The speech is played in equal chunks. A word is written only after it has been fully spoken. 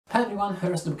Hi everyone,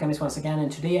 here's the Bookchemist once again,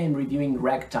 and today I'm reviewing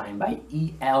Ragtime by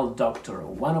E.L. Doctorow,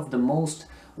 one of the most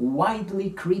widely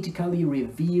critically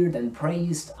revered and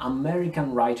praised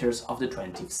American writers of the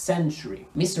 20th century.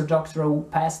 Mr. Doctorow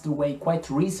passed away quite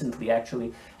recently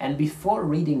actually, and before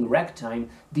reading Ragtime,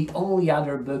 the only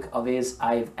other book of his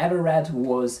I've ever read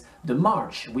was The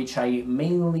March, which I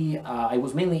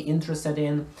was mainly interested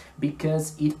in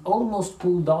because it almost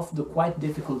pulled off the quite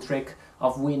difficult trick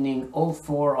of winning all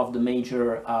four of the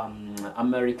major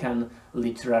American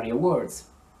literary awards: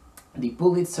 the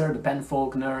Pulitzer, the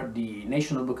PEN/Faulkner, the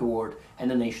National Book Award,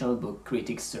 and the National Book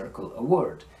Critics Circle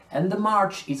Award. And The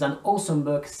March is an awesome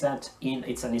book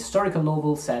it's an historical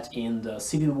novel set in the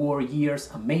Civil War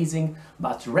years, amazing,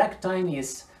 but Ragtime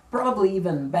is probably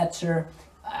even better.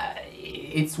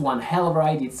 It's one hell of a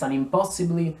ride, it's an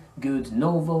impossibly good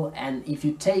novel, and if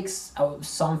you take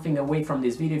something away from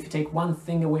this video, if you take one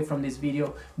thing away from this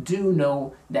video, do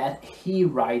know that he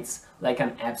writes like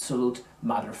an absolute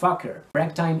motherfucker.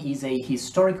 Ragtime is a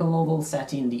historical novel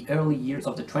set in the early years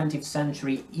of the 20th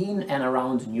century in and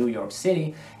around New York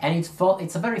City, and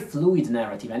it's a very fluid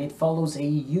narrative, and it follows a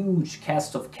huge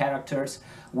cast of characters,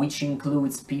 which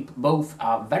includes both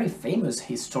very famous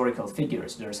historical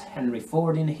figures. There's Henry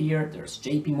Ford in here, there's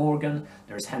J.P. Morgan,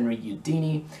 there's Henry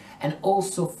Houdini, and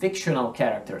also fictional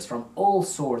characters from all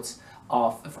sorts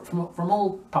from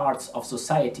all parts of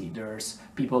society. There's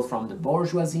people from the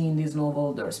bourgeoisie in this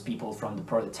novel, there's people from the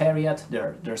proletariat,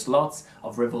 there's lots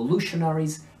of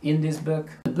revolutionaries in this book.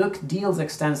 The book deals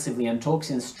extensively and talks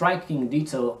in striking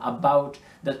detail about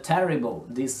the terrible,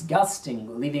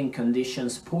 disgusting living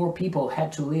conditions poor people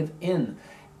had to live in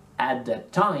at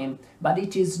that time, but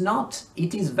it is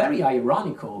very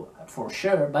ironical for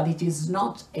sure, but it is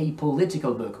not a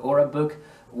political book or a book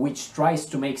which tries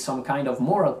to make some kind of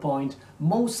moral point,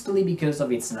 mostly because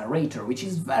of its narrator, which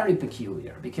is very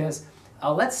peculiar, because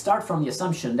let's start from the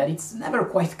assumption that it's never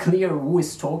quite clear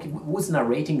who's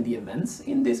narrating the events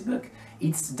in this book.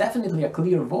 It's definitely a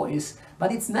clear voice,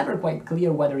 but it's never quite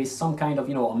clear whether it's some kind of,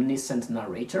 omniscient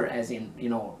narrator, as in,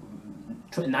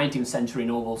 19th century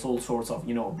novels, all sorts of,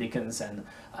 Dickens and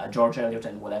George Eliot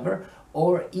and whatever,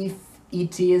 or if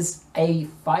it is a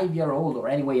 5-year-old, or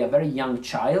anyway a very young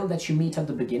child that you meet at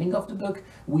the beginning of the book,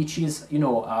 which is,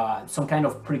 some kind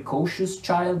of precocious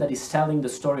child that is telling the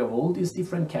story of all these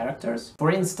different characters.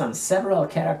 For instance, several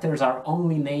characters are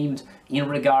only named in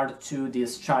regard to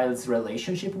this child's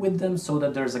relationship with them, so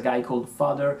that there's a guy called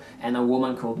Father and a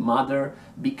woman called Mother,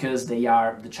 because they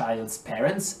are the child's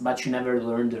parents, but you never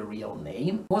learn their real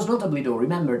name. Most notably though,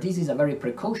 remember, this is a very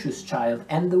precocious child,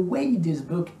 and the way this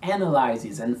book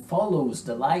analyzes and follows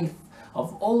the life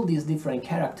of all these different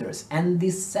characters and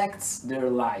dissects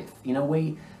their life in a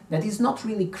way that is not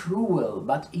really cruel,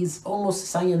 but is almost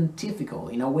scientifical,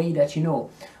 in a way that,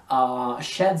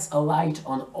 sheds a light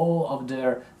on all of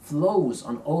their flaws,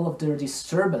 on all of their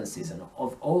disturbances, and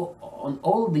on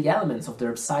all the elements of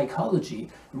their psychology,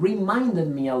 reminded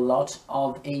me a lot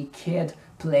of a kid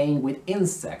playing with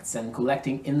insects and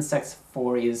collecting insects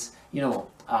for his,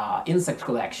 insect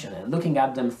collection and looking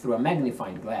at them through a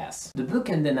magnifying glass. The book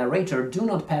and the narrator do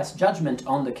not pass judgment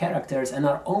on the characters and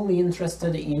are only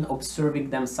interested in observing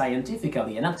them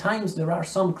scientifically, and at times there are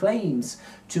some claims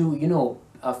to,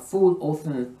 a full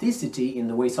authenticity in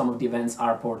the way some of the events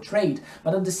are portrayed,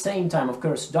 but at the same time, of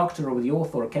course, Doctorow, the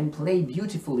author, can play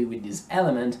beautifully with this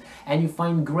element, and you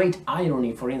find great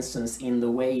irony, for instance, in the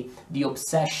way the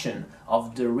obsession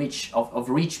of the rich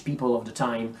people of the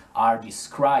time are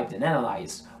described and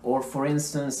analyzed, or for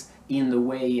instance, in the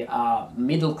way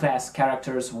middle-class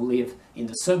characters who live in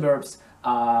the suburbs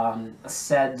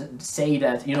say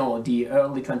that, the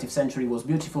early 20th century was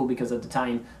beautiful because at the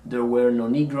time there were no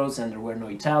Negroes and there were no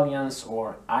Italians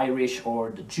or Irish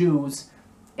or the Jews,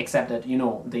 except that,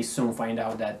 they soon find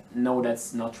out that no,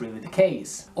 that's not really the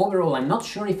case. Overall, I'm not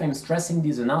sure if I'm stressing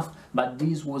this enough, but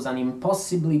this was an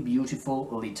impossibly beautiful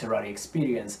literary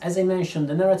experience. As I mentioned,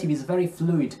 the narrative is very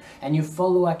fluid, and you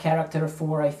follow a character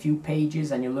for a few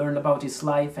pages, and you learn about his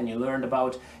life, and you learn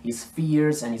about his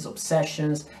fears and his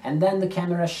obsessions, and then the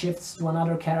camera shifts to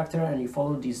another character, and you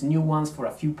follow these new ones for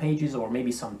a few pages or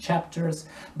maybe some chapters,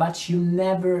 but you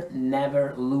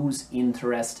never lose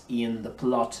interest in the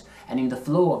plot and in the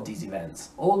flow of these events.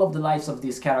 All of the lives of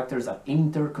these characters are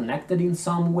interconnected in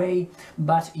some way,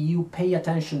 but you pay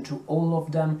attention to all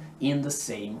of them in the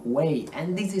same way.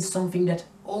 And this is something that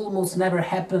almost never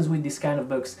happens with this kind of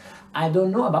books. I don't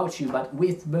know about you, but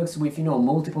with books with,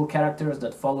 multiple characters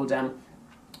that follow them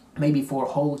maybe for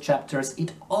whole chapters.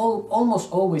 It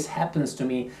almost always happens to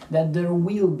me that there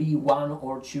will be one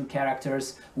or two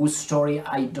characters whose story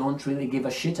I don't really give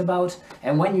a shit about,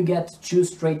 and when you get 2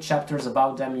 straight chapters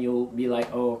about them, you'll be like,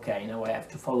 oh, okay, now I have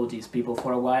to follow these people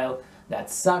for a while. That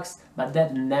sucks, but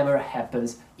that never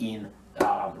happens in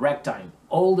Ragtime.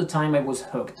 All the time I was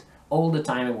hooked. All the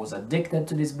time I was addicted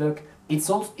to this book.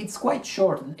 It's quite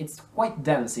short, it's quite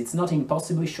dense. It's not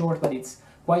impossibly short, but it's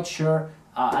quite short.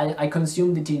 I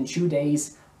consumed it in 2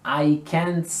 days. I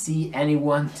can't see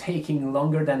anyone taking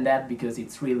longer than that because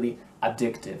it's really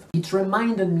addictive. It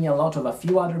reminded me a lot of a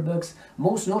few other books.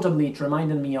 Most notably, it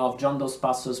reminded me of John Dos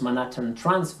Passos' Manhattan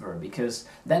Transfer, because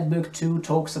that book too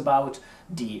talks about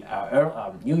the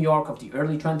New York of the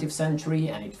early 20th century,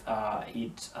 and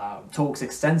it talks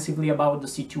extensively about the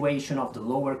situation of the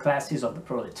lower classes, of the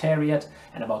proletariat,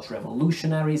 and about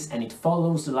revolutionaries, and it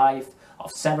follows the life of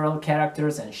several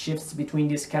characters and shifts between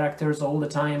these characters all the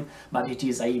time, but it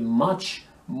is a much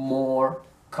more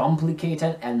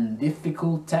complicated and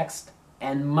difficult text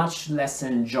and much less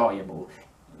enjoyable.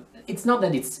 It's not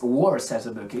that it's worse as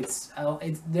a book,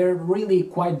 they're really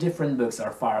quite different books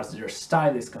as far as their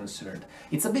style is concerned.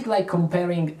 It's a bit like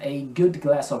comparing a good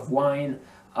glass of wine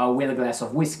with a glass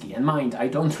of whiskey. And mind, I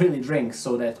don't really drink,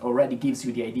 so that already gives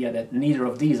you the idea that neither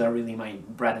of these are really my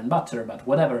bread and butter, but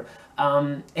whatever.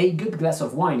 A good glass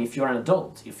of wine, if you're an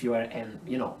adult, if you are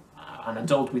an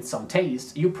adult with some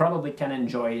taste, you probably can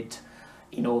enjoy it,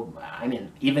 I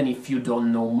mean, even if you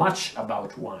don't know much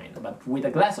about wine. But with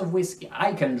a glass of whiskey,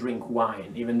 I can drink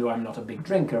wine, even though I'm not a big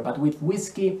drinker. But with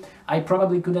whiskey, I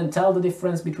probably couldn't tell the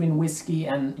difference between whiskey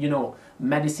and,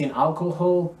 medicine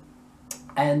alcohol.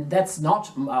 And that's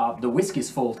not the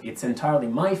whiskey's fault, it's entirely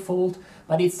my fault,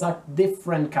 but it's a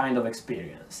different kind of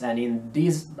experience. And in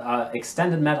this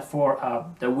extended metaphor,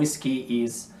 the whiskey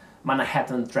is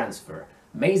Manhattan Transfer.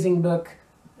 Amazing book.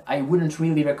 I wouldn't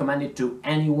really recommend it to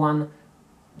anyone.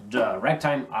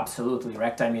 Ragtime, absolutely,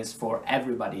 Ragtime is for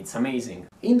everybody, it's amazing.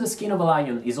 In the Skin of a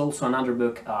Lion is also another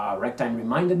book Ragtime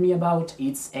reminded me about.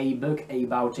 It's a book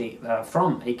about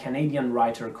from a Canadian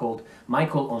writer called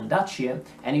Michael Ondaatje,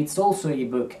 and it's also a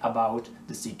book about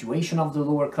the situation of the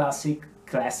lower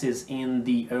classes in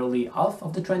the early half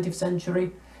of the 20th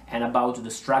century, and about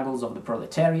the struggles of the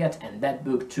proletariat, and that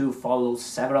book too follows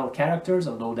several characters,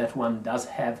 although that one does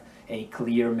have a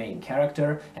clear main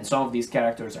character, and some of these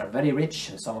characters are very rich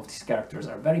and some of these characters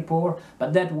are very poor,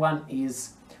 but that one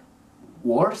is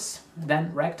worse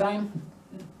than Ragtime,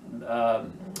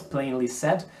 plainly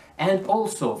said. And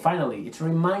also, finally, it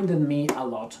reminded me a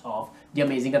lot of The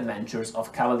Amazing Adventures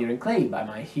of Kavalier and Clay by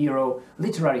my hero,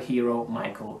 literary hero,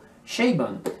 Michael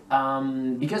Chabon,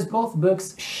 because both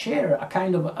books share a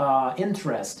kind of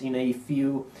interest in a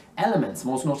few elements,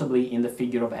 most notably in the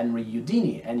figure of Henry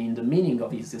Houdini and in the meaning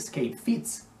of his escape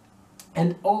feats,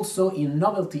 and also in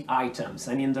novelty items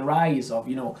and in the rise of,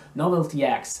 novelty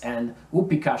acts and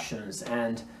whoopee cushions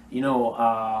and,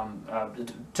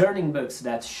 turning books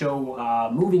that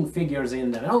show moving figures in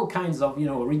them and all kinds of,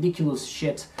 ridiculous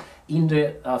shit in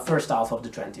the first half of the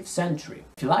 20th century.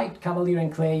 If you liked Kavalier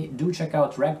and Clay, do check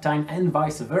out Ragtime and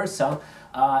vice versa.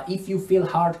 If you feel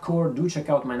hardcore, do check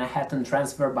out Manhattan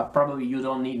Transfer, but probably you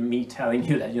don't need me telling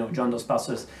you that, John Dos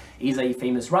Passos is a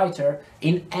famous writer.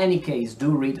 In any case,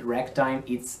 do read Ragtime.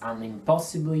 It's an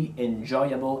impossibly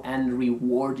enjoyable and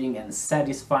rewarding and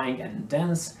satisfying and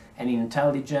dense and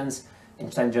intelligent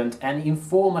and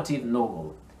informative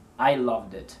novel. I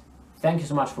loved it. Thank you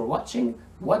so much for watching.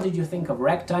 What did you think of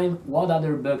Ragtime? What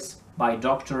other books by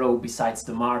Doctorow besides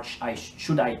The March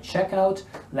should I check out?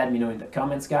 Let me know in the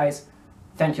comments, guys.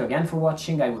 Thank you again for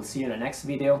watching. I will see you in the next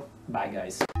video. Bye,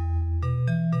 guys.